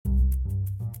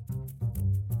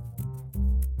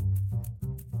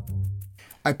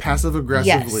I passive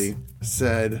aggressively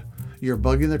said, you're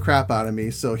bugging the crap out of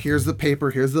me. So here's the paper,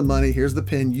 here's the money, here's the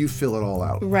pen. You fill it all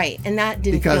out. Right. And that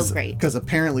didn't feel great. Because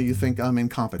apparently you think I'm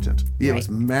incompetent. It was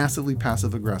massively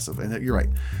passive aggressive. And you're right.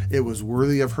 It was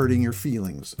worthy of hurting your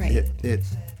feelings. Right.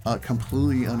 It's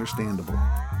completely understandable.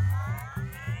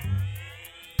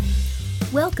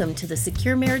 Welcome to the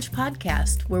Secure Marriage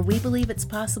Podcast, where we believe it's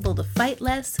possible to fight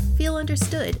less, feel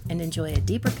understood, and enjoy a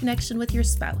deeper connection with your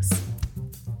spouse.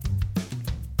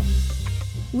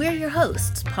 We're your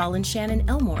hosts, Paul and Shannon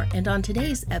Elmore, and on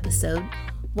today's episode,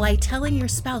 why telling your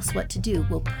spouse what to do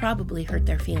will probably hurt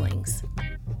their feelings.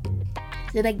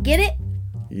 Did I get it?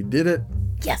 You did it.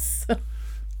 Yes.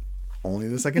 Only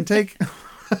the second take.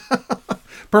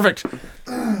 Perfect.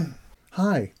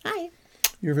 Hi. Hi.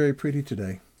 You're very pretty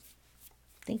today.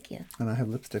 Thank you. And I have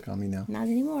lipstick on me now. Not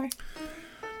anymore.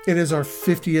 It is our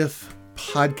 50th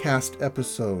podcast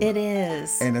episode. It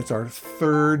is. And it's our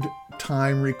third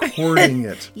time recording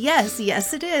it. Yes,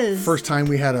 it is. First time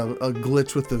we had a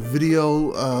glitch with the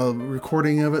video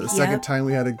recording of it. The second time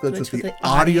we had a glitch with the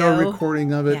audio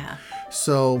recording of it. Yeah.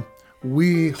 So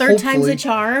we Third time's a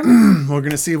charm. We're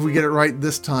going to see if we get it right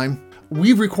this time.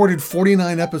 We've recorded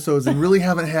 49 episodes and really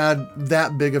haven't had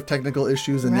that big of technical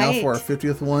issues. And now for our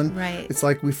 50th one, it's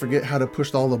like we forget how to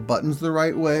push all the buttons the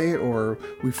right way, or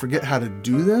we forget how to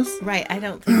do this. Right. I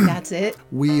don't think that's it.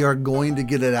 We are going to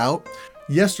get it out.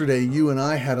 Yesterday, you and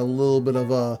I had a little bit of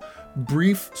a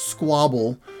brief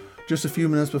squabble just a few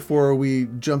minutes before we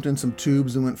jumped in some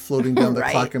tubes and went floating down the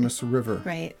Clackamas River.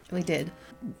 Right. We did.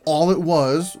 All it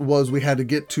was we had to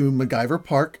get to MacGyver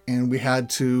Park, and we had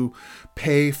to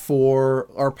pay for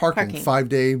our parking.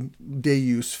 5-day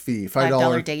use fee,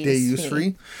 $5 day use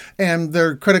fee. And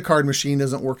their credit card machine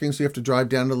isn't working, so you have to drive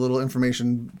down to a little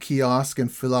information kiosk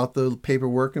and fill out the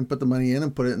paperwork and put the money in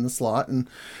and put it in the slot, and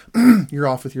you're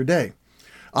off with your day.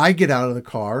 I get out of the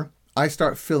car. I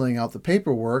start filling out the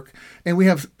paperwork, and we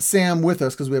have Sam with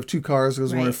us because we have two cars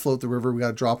because we want to float the river. We got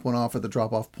to drop one off at the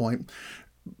drop-off point.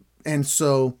 And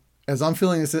so as I'm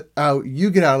filling this out, you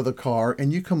get out of the car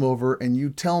and you come over and you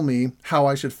tell me how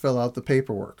I should fill out the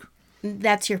paperwork.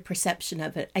 That's your perception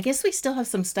of it. I guess we still have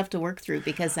some stuff to work through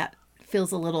because that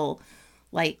feels a little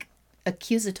like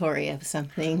accusatory of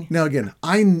something. Now, again,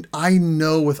 I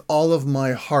know with all of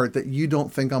my heart that you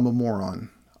don't think I'm a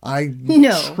moron. I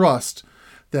trust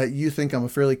that you think I'm a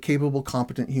fairly capable,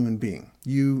 competent human being.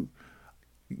 You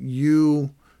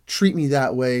treat me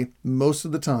that way most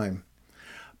of the time.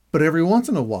 But every once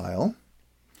in a while,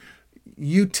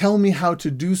 you tell me how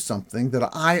to do something that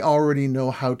I already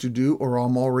know how to do, or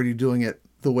I'm already doing it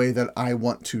the way that I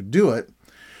want to do it.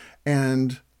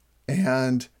 And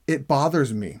it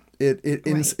bothers me.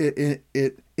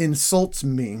 It insults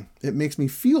me. It makes me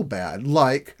feel bad.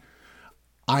 Like,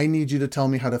 I need you to tell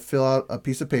me how to fill out a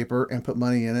piece of paper and put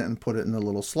money in it and put it in a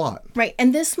little slot. Right.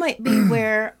 And this might be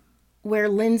where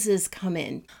lenses come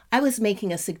in. I was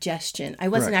making a suggestion. I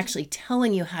wasn't actually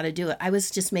telling you how to do it. I was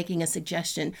just making a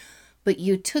suggestion, but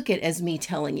you took it as me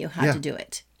telling you how to do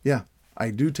it. Yeah,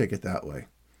 I do take it that way.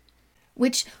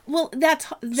 Which, well, that.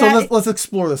 So let's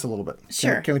explore this a little bit.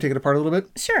 Sure. Can we take it apart a little bit?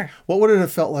 Sure. What would it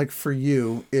have felt like for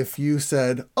you if you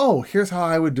said, oh, here's how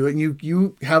I would do it, and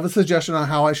you have a suggestion on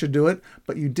how I should do it,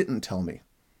 but you didn't tell me?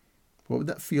 What would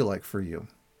that feel like for you?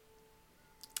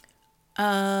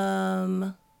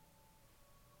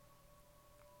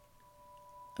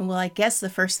 Well, I guess the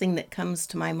first thing that comes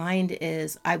to my mind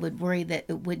is I would worry that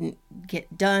it wouldn't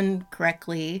get done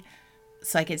correctly,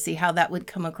 so I could see how that would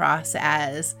come across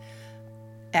as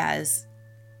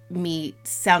me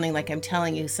sounding like I'm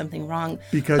telling you something wrong.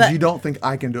 But you don't think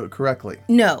I can do it correctly.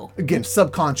 No. Again,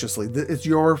 subconsciously. It's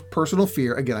your personal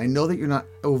fear. Again, I know that you're not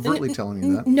overtly telling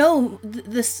me that. No.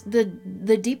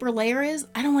 The deeper layer is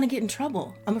I don't want to get in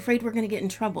trouble. I'm afraid we're going to get in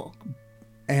trouble.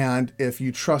 And if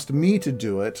you trust me to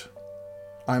do it,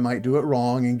 I might do it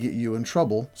wrong and get you in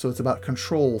trouble. So it's about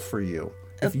control for you.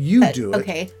 If you do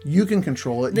it, you can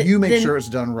control it. You make sure it's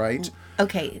done right.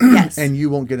 Okay, yes. And you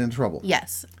won't get in trouble.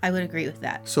 Yes, I would agree with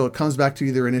that. So it comes back to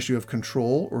either an issue of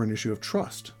control or an issue of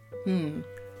trust.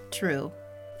 True.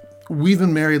 We've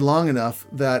been married long enough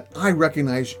that I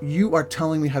recognize you are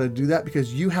telling me how to do that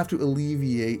because you have to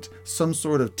alleviate some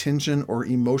sort of tension or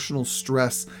emotional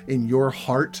stress in your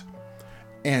heart.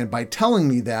 And by telling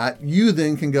me that, you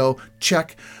then can go,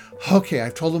 check, okay,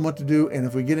 I've told them what to do, and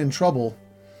if we get in trouble...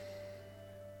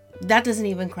 That doesn't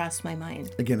even cross my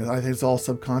mind. Again, I think it's all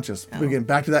subconscious. But again,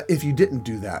 back to that, if you didn't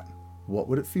do that, what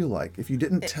would it feel like? If you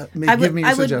didn't give me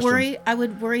a suggestion. I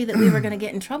would worry that we were going to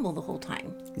get in trouble the whole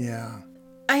time. Yeah.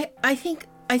 I think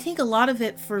a lot of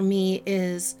it for me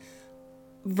is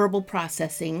verbal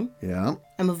processing. Yeah.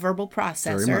 I'm a verbal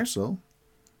processor. Very much so.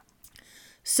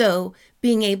 So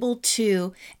being able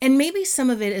to, and maybe some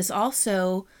of it is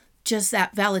also just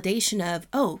that validation of,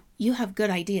 oh, you have good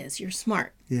ideas. You're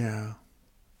smart. Yeah.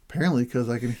 Apparently, because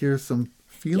I can hear some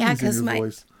feelings in your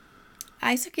voice.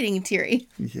 Eyes are getting teary.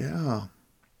 Yeah.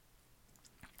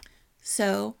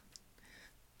 So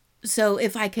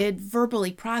if I could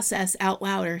verbally process out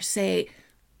loud or say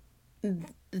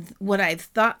what I've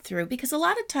thought through, because a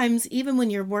lot of times, even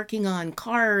when you're working on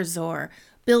cars or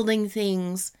building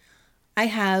things,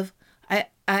 I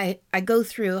go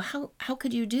through, how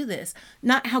could you do this?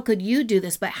 Not how could you do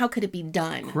this, but how could it be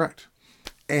done? Correct.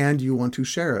 And you want to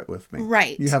share it with me.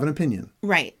 Right. You have an opinion.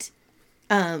 Right.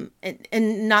 And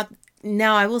not,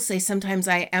 now I will say sometimes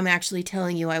I am actually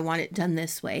telling you I want it done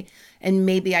this way. And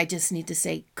maybe I just need to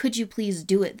say, could you please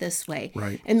do it this way?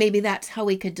 Right. And maybe that's how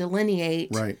we could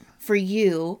delineate for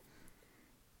you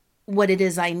what it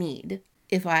is I need.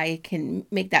 If I can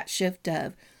make that shift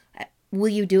of, will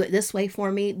you do it this way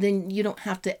for me? Then you don't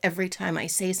have to, every time I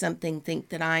say something, think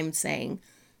that I'm saying,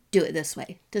 do it this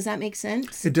way. Does that make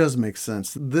sense? It does make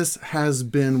sense. This has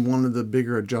been one of the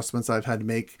bigger adjustments I've had to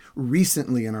make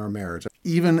recently in our marriage.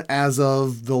 Even as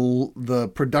of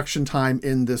the production time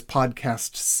in this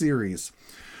podcast series,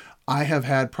 I have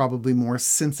had probably more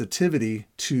sensitivity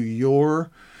to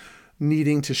your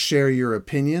needing to share your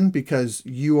opinion, because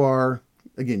you are,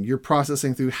 again, you're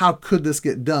processing through how could this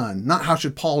get done? Not how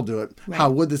should Paul do it? Right. How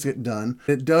would this get done?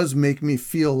 It does make me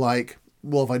feel like,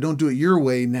 well, if I don't do it your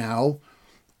way now,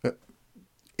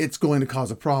 it's going to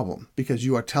cause a problem, because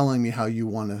you are telling me how you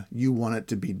want it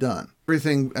to be done.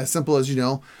 Everything as simple as,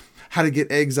 how to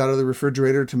get eggs out of the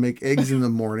refrigerator to make eggs in the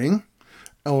morning,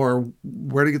 or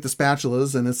where to get the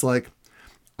spatulas. And it's like,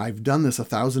 I've done this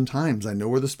 1,000 times. I know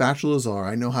where the spatulas are.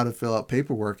 I know how to fill out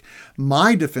paperwork.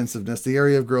 My defensiveness, the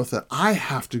area of growth that I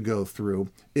have to go through,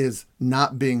 is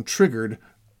not being triggered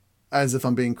as if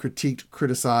I'm being critiqued,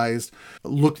 criticized,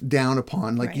 looked down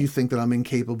upon, like you think that I'm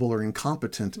incapable or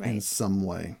incompetent in some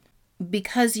way.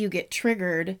 Because you get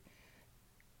triggered,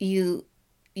 you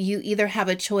either have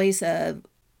a choice of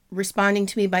responding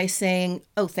to me by saying,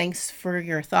 oh, thanks for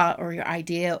your thought or your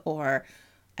idea, or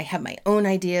I have my own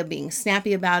idea, being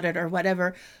snappy about it or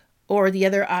whatever. Or the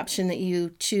other option that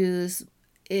you choose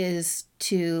is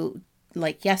to,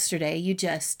 like yesterday, you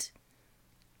just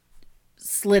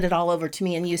slid it all over to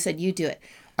me and you said, you do it.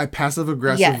 I passive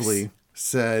aggressively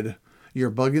said,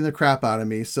 you're bugging the crap out of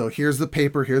me. So here's the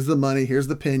paper, here's the money, here's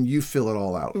the pen, you fill it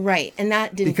all out. Right. And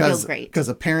that didn't feel great. Because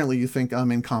apparently you think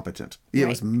I'm incompetent. It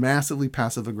was massively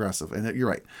passive aggressive. And you're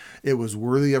right. It was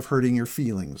worthy of hurting your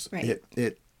feelings. Right.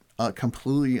 It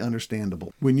completely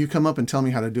understandable. When you come up and tell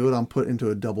me how to do it, I'm put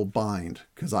into a double bind,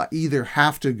 because I either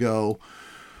have to go,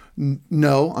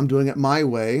 no, I'm doing it my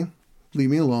way,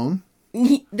 leave me alone.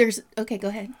 Okay, go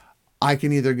ahead. I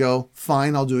can either go,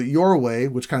 fine, I'll do it your way,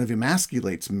 which kind of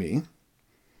emasculates me.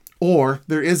 Or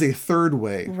there is a third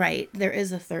way. Right. There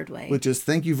is a third way. Which is,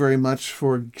 thank you very much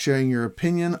for sharing your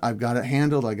opinion. I've got it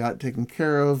handled. I got it taken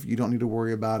care of. You don't need to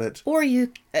worry about it. Or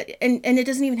you, and it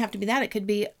doesn't even have to be that. It could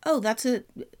be, oh, that's a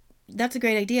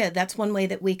great idea. That's one way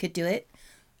that we could do it.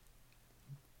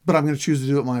 But I'm going to choose to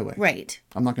do it my way. Right.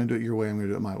 I'm not going to do it your way. I'm going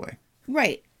to do it my way.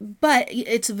 Right. But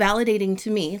it's validating to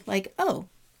me, like, oh,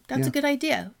 that's a good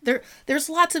idea. There's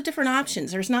lots of different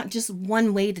options. There's not just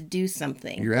one way to do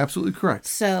something. You're absolutely correct.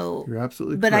 So you're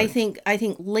absolutely correct. But I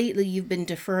think lately you've been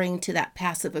deferring to that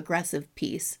passive aggressive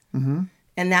piece. Mm-hmm.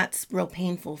 And that's real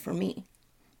painful for me.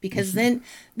 Because then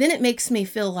it makes me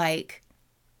feel like,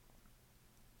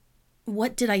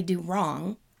 what did I do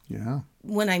wrong? Yeah.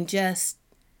 When I'm just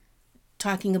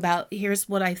talking about, here's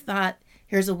what I thought,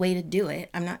 here's a way to do it.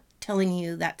 I'm not telling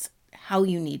you that's how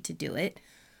you need to do it.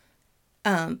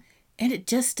 And it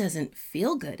just doesn't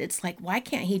feel good. It's like, why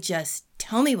can't he just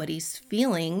tell me what he's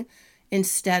feeling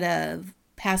instead of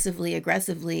passively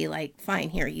aggressively, like,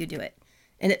 fine, here, you do it.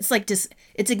 And it's like, just,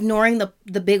 it's ignoring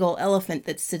the big old elephant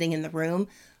that's sitting in the room,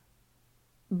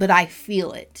 but I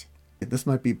feel it. This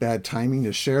might be bad timing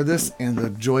to share this, and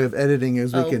the joy of editing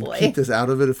is we can keep this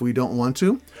out of it if we don't want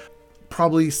to.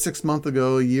 Probably 6 months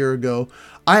ago, a year ago,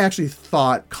 I actually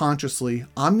thought consciously,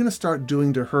 I'm going to start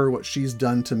doing to her what she's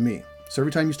done to me. So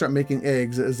every time you start making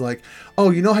eggs, it's like,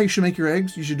 oh, you know how you should make your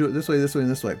eggs? You should do it this way, this way, and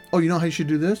this way. Oh, you know how you should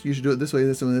do this? You should do it this way,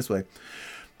 this way, and this way.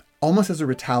 Almost as a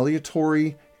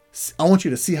retaliatory, I want you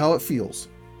to see how it feels.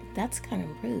 That's kind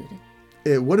of rude.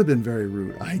 It would have been very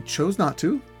rude. I chose not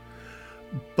to.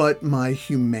 But my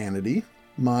humanity,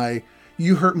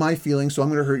 you hurt my feelings, so I'm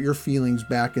going to hurt your feelings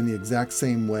back in the exact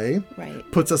same way. Right.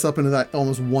 Puts us up into that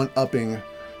almost one-upping.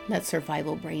 That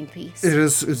survival brain piece.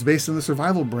 It's based in the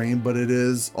survival brain, but it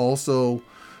is also,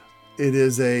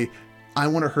 I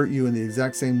want to hurt you in the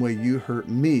exact same way you hurt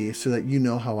me so that you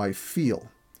know how I feel,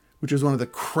 which is one of the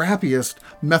crappiest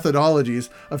methodologies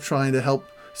of trying to help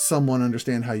someone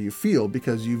understand how you feel,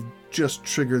 because you've just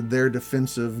triggered their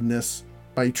defensiveness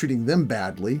by treating them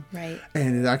badly. Right.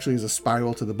 And it actually is a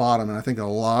spiral to the bottom. And I think a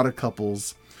lot of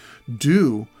couples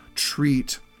do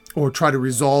treat or try to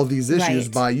resolve these issues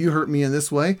by, you hurt me in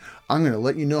this way, I'm going to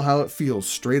let you know how it feels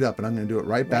straight up, and I'm going to do it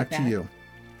right back to you.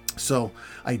 So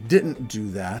I didn't do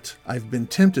that. I've been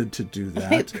tempted to do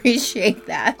that. I appreciate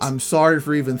that. I'm sorry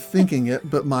for even thinking it,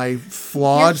 but my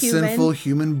flawed, sinful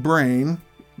human brain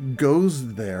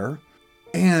goes there.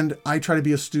 And I try to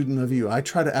be a student of you. I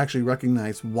try to actually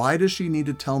recognize, why does she need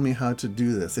to tell me how to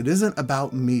do this? It isn't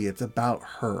about me. It's about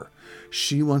her.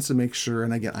 She wants to make sure.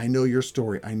 And again, I know your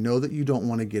story. I know that you don't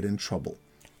want to get in trouble.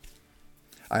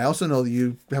 I also know that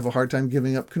you have a hard time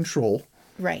giving up control.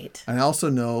 Right. I also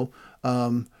know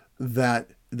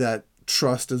that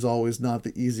trust is always not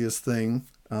the easiest thing,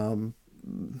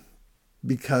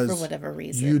 because for whatever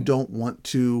reason you don't want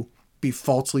to be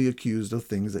falsely accused of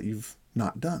things that you've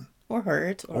not done. Or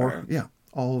hurt. Or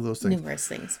all of those things. Numerous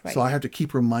things. Right. So I have to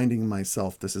keep reminding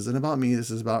myself, this isn't about me, this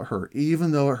is about her.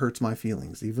 Even though it hurts my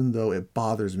feelings, even though it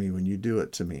bothers me when you do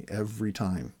it to me every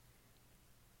time.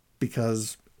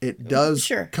 Because it does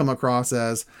come across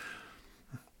as,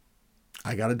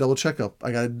 I got to double check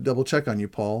on you,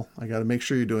 Paul. I got to make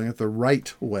sure you're doing it the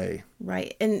right way.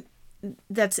 Right. And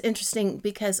that's interesting,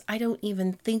 because that's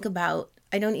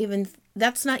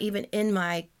not even in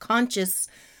my conscious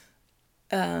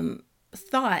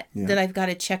thought that I've got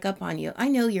to check up on you. I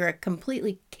know you're a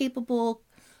completely capable,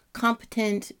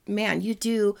 competent man. You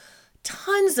do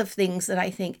tons of things that I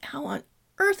think, how on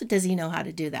earth does he know how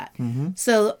to do that? Mm-hmm.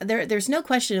 So there's no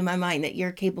question in my mind that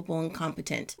you're capable and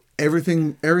competent.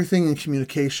 Everything in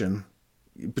communication,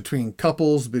 between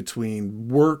couples, between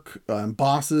work and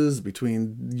bosses,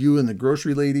 between you and the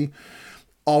grocery lady,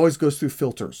 always goes through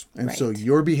filters. And so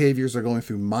your behaviors are going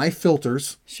through my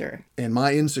filters. Sure. And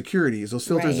my insecurities. Those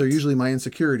filters are usually my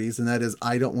insecurities. And that is,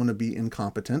 I don't want to be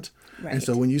incompetent. Right. And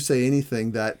so when you say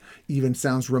anything that even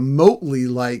sounds remotely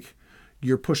like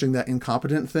you're pushing that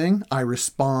incompetent thing, I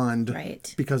respond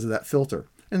because of that filter.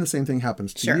 And the same thing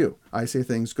happens to you. I say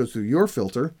things, go through your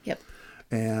filter. Yep.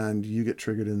 And you get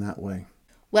triggered in that way.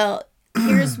 Well,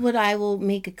 here's what I will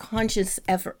make a conscious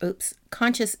effort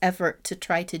to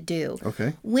try to do.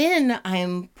 Okay. When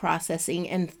I'm processing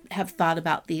and have thought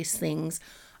about these things,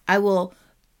 I will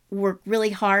work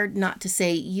really hard not to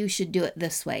say, you should do it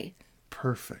this way.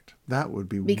 Perfect. That would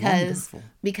be wonderful.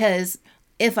 Because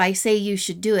if I say you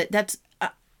should do it, that's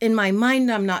in my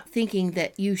mind, I'm not thinking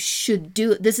that you should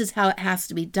do it. This is how it has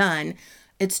to be done.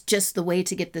 It's just the way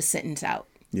to get the sentence out.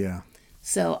 Yeah.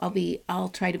 So I'll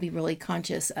try to be really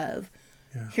conscious of,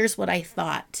 here's what I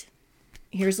thought.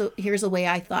 Here's a way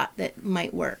I thought that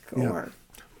might work. Or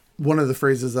one of the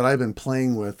phrases that I've been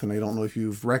playing with, and I don't know if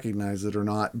you've recognized it or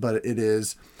not, but it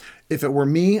is, if it were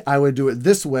me, I would do it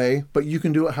this way, but you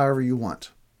can do it however you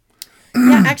want.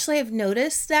 Yeah, actually, I've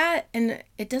noticed that, and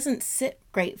it doesn't sit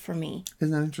great for me.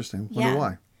 Isn't that interesting? Wonder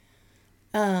why.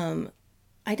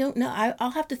 I don't know.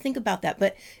 I'll have to think about that.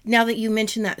 But now that you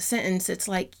mention that sentence, it's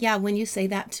like, when you say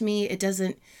that to me,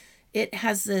 it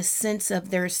has this sense of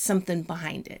there's something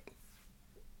behind it.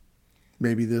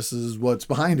 Maybe this is what's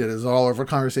behind it, is all of our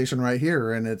conversation right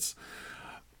here. And it's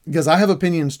because I have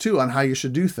opinions too on how you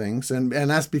should do things. And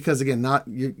that's because, again,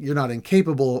 you're not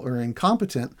incapable or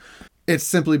incompetent. It's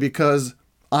simply because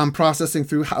I'm processing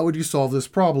through, how would you solve this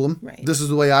problem? Right. This is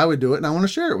the way I would do it, and I want to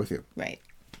share it with you. Right.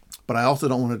 But I also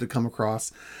don't want it to come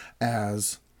across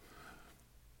as,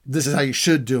 this is how you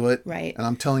should do it. Right. And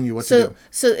I'm telling you what to do.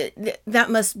 So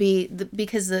that must be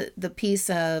because the piece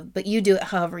of, but you do it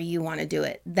however you want to do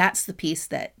it. That's the piece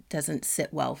that doesn't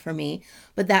sit well for me.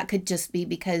 But that could just be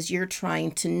because you're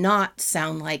trying to not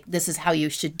sound like this is how you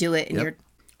should do it. And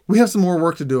we have some more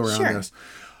work to do around this.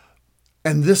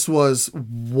 And this was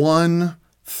one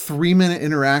 3-minute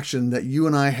interaction that you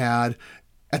and I had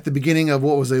at the beginning of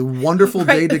what was a wonderful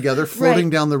day together, floating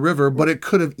down the river, but it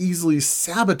could have easily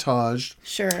sabotaged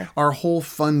our whole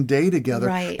fun day together.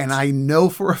 Right. And I know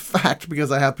for a fact,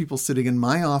 because I have people sitting in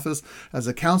my office as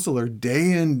a counselor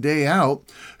day in, day out,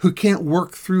 who can't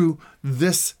work through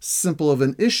this simple of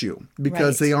an issue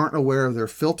because they aren't aware of their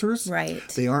filters. Right.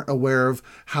 They aren't aware of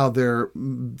how their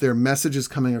message is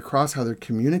coming across, how they're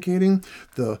communicating,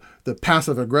 the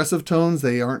passive aggressive tones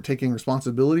they aren't taking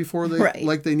responsibility for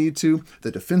like they need to,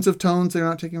 the defensive tones they're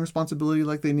not taking responsibility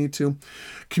like they need to.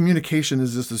 Communication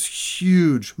is just this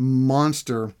huge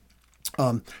monster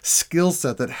skill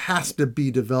set that has to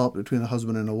be developed between a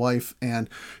husband and a wife. And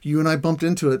you and I bumped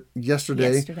into it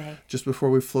yesterday, just before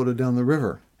we floated down the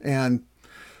river. And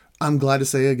I'm glad to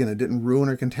say, again, it didn't ruin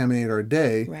or contaminate our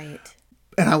day. Right.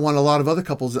 And I want a lot of other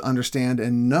couples to understand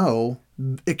and know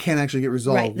it can actually get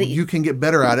resolved. Right, you can get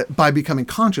better at it by becoming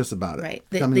conscious about it. Right.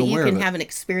 That you can have an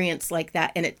experience like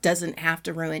that and it doesn't have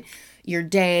to ruin your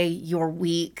day, your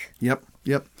week. Yep.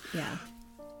 Yeah.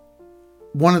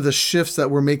 One of the shifts that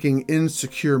we're making in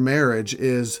secure marriage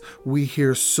is we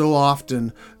hear so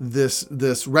often this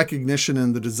recognition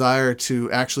and the desire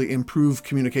to actually improve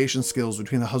communication skills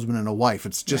between a husband and a wife.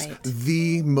 It's just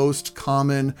the most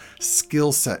common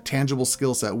skill set, tangible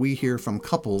skill set we hear from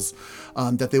couples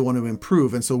that they want to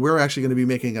improve. And so we're actually going to be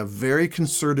making a very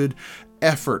concerted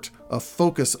effort, a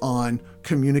focus on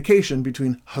communication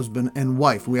between husband and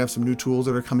wife. We have some new tools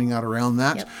that are coming out around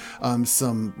that. Yep.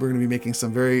 We're going to be making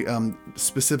some very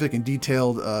specific and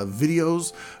detailed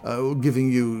videos,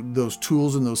 giving you those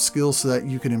tools and those skills so that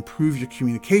you can improve your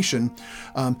communication.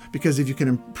 Because if you can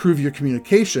improve your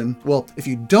communication, well, if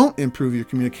you don't improve your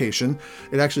communication,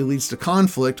 it actually leads to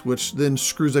conflict, which then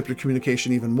screws up your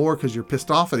communication even more because you're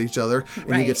pissed off at each other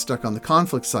and you get stuck on the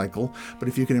conflict cycle. But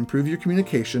if you can improve your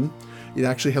communication, it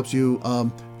actually helps you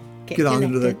get on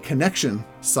into the connection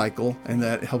cycle, and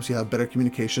that helps you have better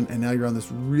communication. And now you're on this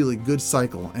really good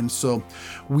cycle. And so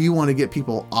we want to get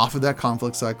people off of that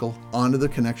conflict cycle onto the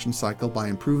connection cycle by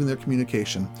improving their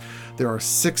communication. There are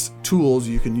 6 tools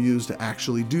you can use to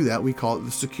actually do that. We call it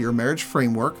the Secure Marriage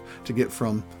Framework, to get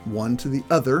from one to the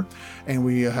other. And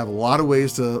we have a lot of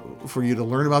ways for you to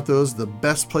learn about those. The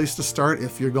best place to start,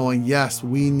 if you're going, yes,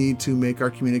 we need to make our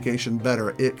communication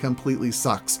better, it completely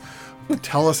sucks,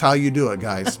 tell us how you do it,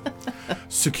 guys.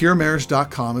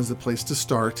 SecureMarriage.com is the place to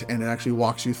start, and it actually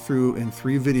walks you through in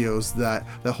 3 videos that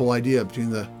whole idea between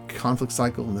the conflict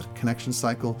cycle and the connection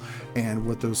cycle, and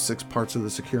what those 6 parts of the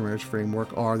Secure Marriage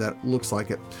Framework are that looks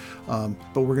like it. But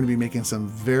we're going to be making some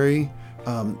very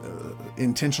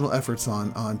intentional efforts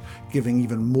on giving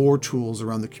even more tools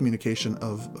around the communication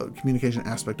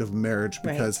aspect of marriage,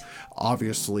 because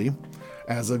obviously,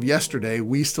 as of yesterday,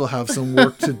 we still have some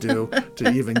work to do to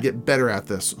even get better at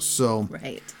this. So,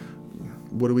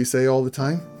 what do we say all the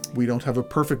time? We don't have a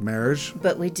perfect marriage,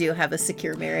 but we do have a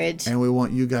secure marriage, and we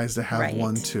want you guys to have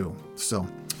one too. So,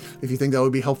 if you think that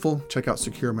would be helpful, check out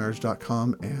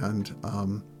SecureMarriage.com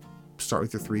and start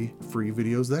with your 3 free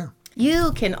videos there.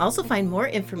 You can also find more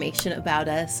information about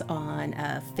us on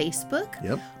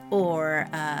Facebook or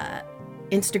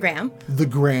Instagram. The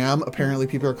Gram, apparently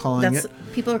people are calling it.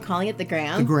 People are calling it the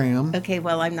Gram? The Gram. Okay,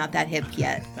 well, I'm not that hip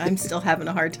yet. I'm still having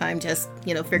a hard time just,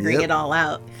 figuring it all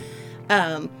out.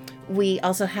 We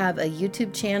also have a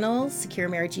YouTube channel, Secure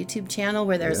Marriage YouTube channel,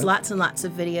 where there's lots and lots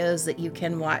of videos that you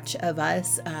can watch of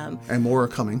us. And more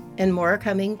are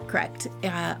coming. Correct.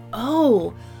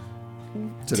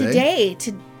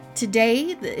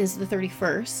 Today is the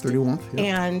 31st. 31st,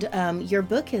 and your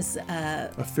book is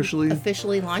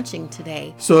officially launching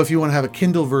today. So if you want to have a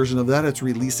Kindle version of that, it's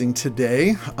releasing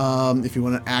today. If you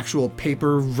want an actual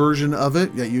paper version of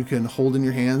it that you can hold in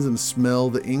your hands and smell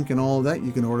the ink and all of that,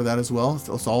 you can order that as well.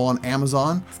 It's all on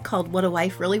Amazon. It's called What a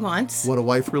Wife Really Wants. What a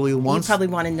Wife Really Wants. You probably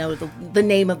want to know the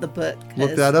name of the book.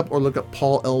 Look that up, or look up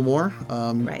Paul Elmore.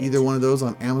 Either one of those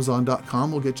on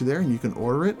Amazon.com will get you there, and you can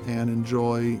order it and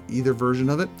enjoy either version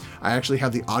of it. I actually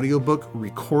have the audiobook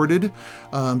recorded,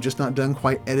 just not done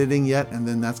quite editing yet, and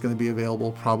then that's going to be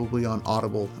available probably on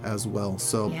Audible as well.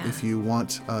 So if you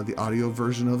want the audio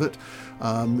version of it,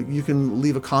 you can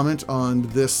leave a comment on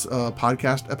this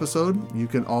podcast episode. You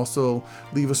can also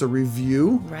leave us a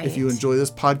review. If you enjoy this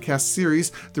podcast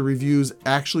series, the reviews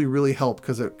actually really help,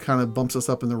 because it kind of bumps us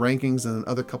up in the rankings, and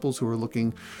other couples who are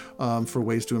looking for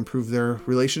ways to improve their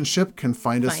relationship can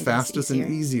find us fastest and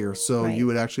easier. So you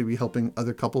would actually be helping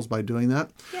other couples by doing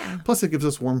that. Plus, it gives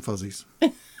us warm fuzzies.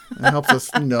 It helps us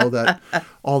know that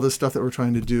all this stuff that we're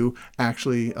trying to do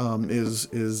actually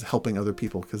is helping other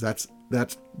people, because that's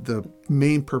the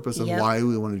main purpose of why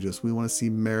we want to do this. We want to see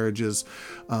marriages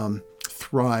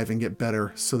thrive and get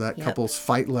better, so that couples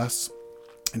fight less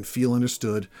and feel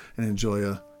understood and enjoy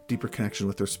a deeper connection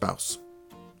with their spouse.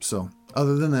 So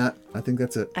other than that, I think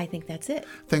that's it.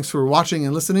 Thanks for watching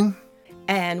and listening.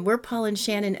 And we're Paul and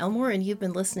Shannon Elmore, and you've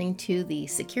been listening to the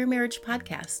Secure Marriage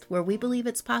Podcast, where we believe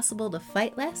it's possible to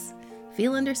fight less,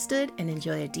 feel understood, and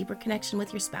enjoy a deeper connection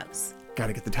with your spouse. Got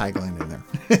to get the tagline in there.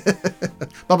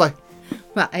 Bye-bye.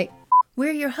 Bye.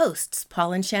 We're your hosts,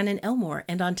 Paul and Shannon Elmore,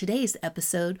 and on today's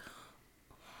episode...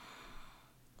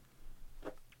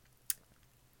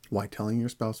 Why telling your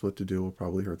spouse what to do will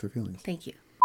probably hurt their feelings. Thank you.